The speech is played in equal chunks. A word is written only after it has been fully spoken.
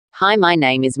Hi, my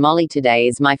name is Molly. Today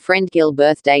is my friend Gil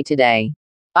birthday today.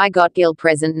 I got Gil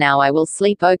present, now I will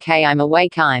sleep. Okay, I'm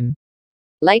awake. I'm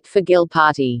late for Gil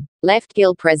party. Left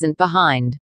Gil present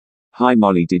behind. Hi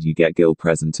Molly, did you get Gil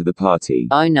present to the party?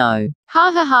 Oh no.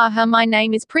 Ha ha ha ha, my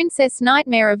name is Princess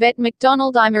Nightmare Yvette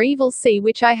McDonald. I'm a evil sea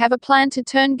witch. I have a plan to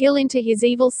turn Gil into his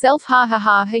evil self. Ha ha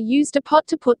ha ha, used a pot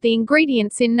to put the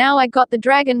ingredients in. Now I got the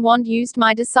dragon wand used.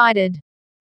 My decided.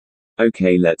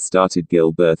 Okay, let's started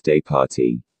Gil birthday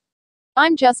party.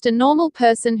 I'm just a normal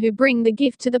person who bring the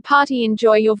gift to the party.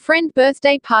 Enjoy your friend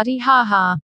birthday party. Ha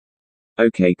ha.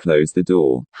 Okay, close the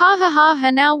door. Ha ha ha ha,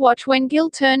 now watch when Gil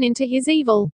turn into his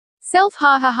evil self.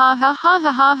 Ha ha ha ha ha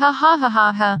ha ha ha ha ha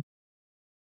ha ha.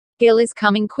 Gil is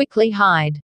coming, quickly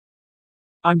hide.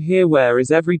 I'm here, where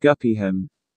is every guppy him?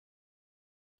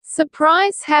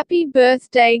 Surprise, happy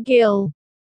birthday Gil.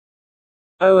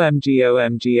 OMG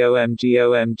OMG OMG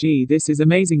OMG, this is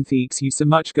amazing, thanks you so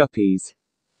much guppies.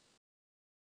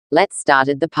 Let's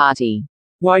started the party.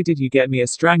 Why did you get me a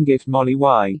strang gift, Molly?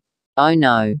 Why? Oh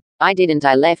no, I didn't.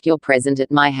 I left your present at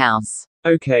my house.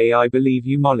 Okay, I believe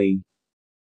you, Molly.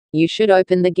 You should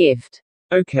open the gift.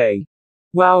 Okay.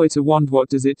 Wow, it's a wand. What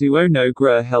does it do? Oh no,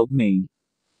 Grr, help me.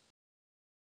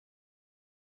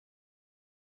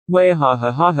 Way ha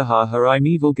ha ha ha ha ha, I'm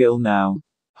evil Gil now.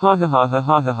 Ha ha ha ha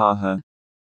ha ha ha ha.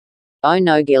 Oh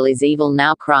no, Gil is evil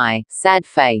now. Cry, sad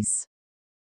face.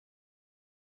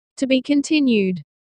 To be continued.